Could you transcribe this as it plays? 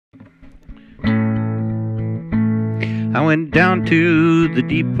I went down to the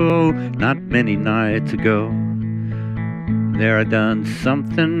depot not many nights ago. There I done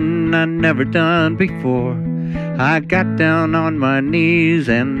something I never done before. I got down on my knees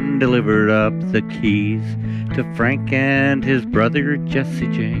and delivered up the keys to Frank and his brother Jesse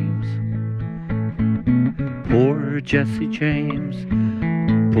James. Poor Jesse James,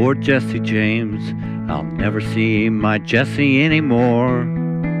 poor Jesse James, I'll never see my Jesse anymore.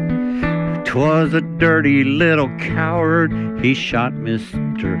 'Twas a dirty little coward, he shot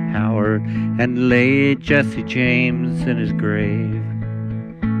Mr. Howard and laid Jesse James in his grave.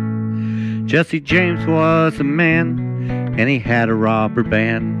 Jesse James was a man, and he had a robber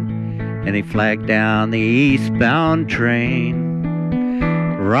band, and he flagged down the eastbound train.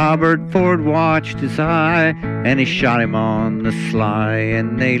 Robert Ford watched his eye, and he shot him on the sly,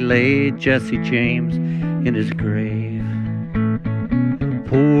 and they laid Jesse James in his grave.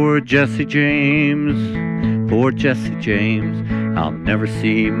 Poor Jesse James, poor Jesse James, I'll never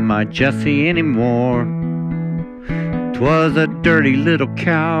see my Jesse anymore. 'Twas a dirty little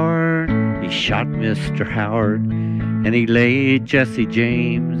coward, he shot Mr. Howard, and he laid Jesse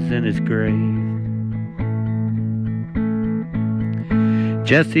James in his grave.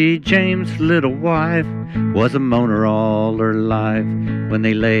 Jesse James' little wife was a moaner all her life when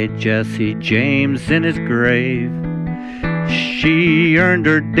they laid Jesse James in his grave. She earned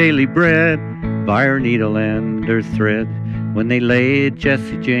her daily bread by her needle and her thread when they laid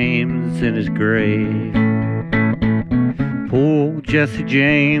Jesse James in his grave. Poor Jesse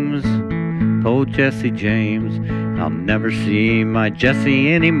James, poor Jesse James, I'll never see my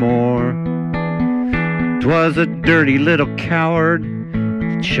Jesse anymore. 'Twas a dirty little coward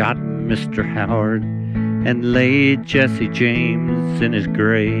that shot Mr. Howard and laid Jesse James in his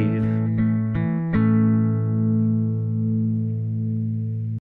grave.